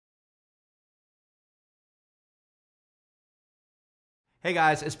Hey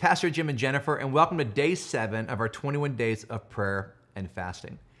guys, it's Pastor Jim and Jennifer, and welcome to day 7 of our 21 days of prayer and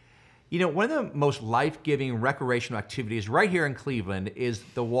fasting. You know, one of the most life-giving recreational activities right here in Cleveland is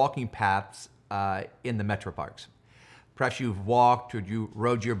the walking paths in the metro parks. Perhaps you've walked or you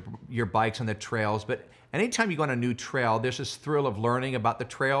rode your bikes on the trails, but anytime you go on a new trail, there's this thrill of learning about the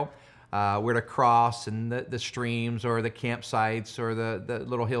trail, where to cross and the streams or the campsites or the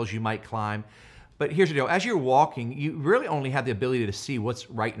little hills you might climb. But here's the deal. As you're walking, you really only have the ability to see what's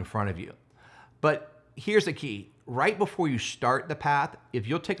right in front of you. But here's the key. Right before you start the path, if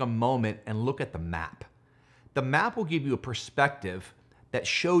you'll take a moment and look at the map will give you a perspective that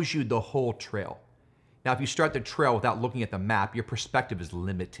shows you the whole trail. Now, if you start the trail without looking at the map, your perspective is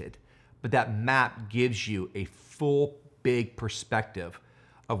limited. But that map gives you a full, big perspective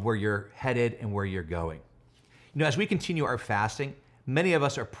of where you're headed and where you're going. You know, as we continue our fasting, many of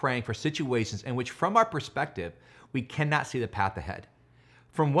us are praying for situations in which, from our perspective, we cannot see the path ahead.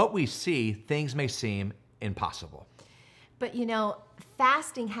 From what we see, things may seem impossible. But you know,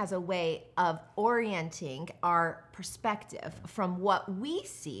 fasting has a way of orienting our perspective from what we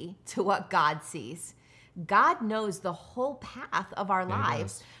see to what God sees. God knows the whole path of our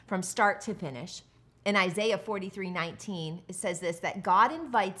lives from start to finish. In Isaiah 43:19, it says this, that God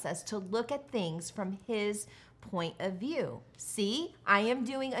invites us to look at things from his point of view. See, I am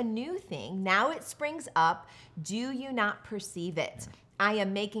doing a new thing. Now it springs up. Do you not perceive it? I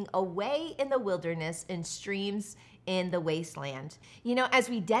am making a way in the wilderness and streams in the wasteland. You know,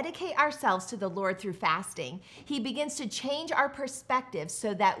 as we dedicate ourselves to the Lord through fasting, he begins to change our perspective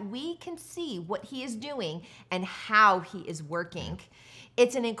so that we can see what he is doing and how he is working.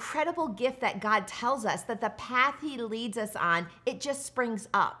 It's an incredible gift that God tells us that the path he leads us on, it just springs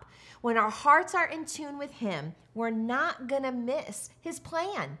up. When our hearts are in tune with him, we're not going to miss his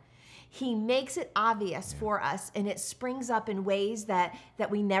plan. He makes it obvious for us, and it springs up in ways that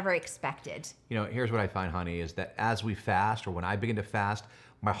we never expected. You know, here's what I find, honey, is that as we fast, or when I begin to fast,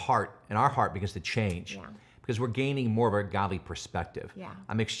 my heart and our heart begins to change. Yeah. Because we're gaining more of a godly perspective. Yeah.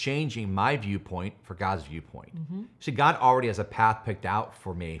 I'm exchanging my viewpoint for God's viewpoint. See, God already has a path picked out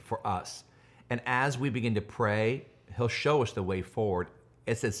for me, for us. And as we begin to pray, he'll show us the way forward.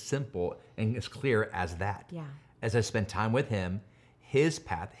 It's as simple and as clear as that. Yeah. As I spend time with him, his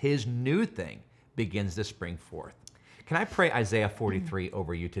path, his new thing begins to spring forth. Can I pray Isaiah 43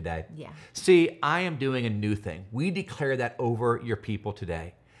 over you today? Yeah. See, I am doing a new thing. We declare that over your people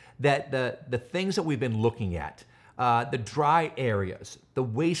today. That the things that we've been looking at, the dry areas, the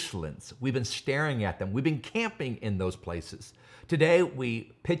wastelands, we've been staring at them. We've been camping in those places. Today,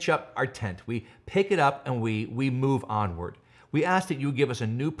 we pitch up our tent. We pick it up and we move onward. We ask that you give us a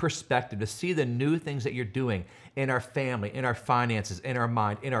new perspective to see the new things that you're doing in our family, in our finances, in our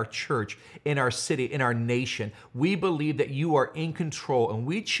mind, in our church, in our city, in our nation. We believe that you are in control, and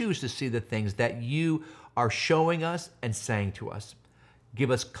we choose to see the things that you are showing us and saying to us.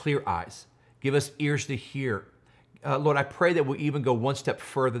 Give us clear eyes. Give us ears to hear. Lord, I pray that we'll even go one step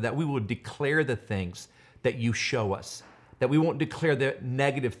further, that we will declare the things that you show us. That we won't declare the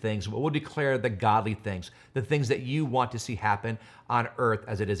negative things, but we'll declare the godly things, the things that you want to see happen on earth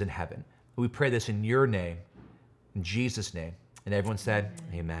as it is in heaven. We pray this in your name, in Jesus' name. And everyone said,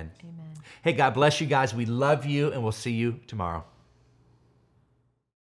 amen. Amen. Hey, God bless you guys. We love you, and we'll see you tomorrow.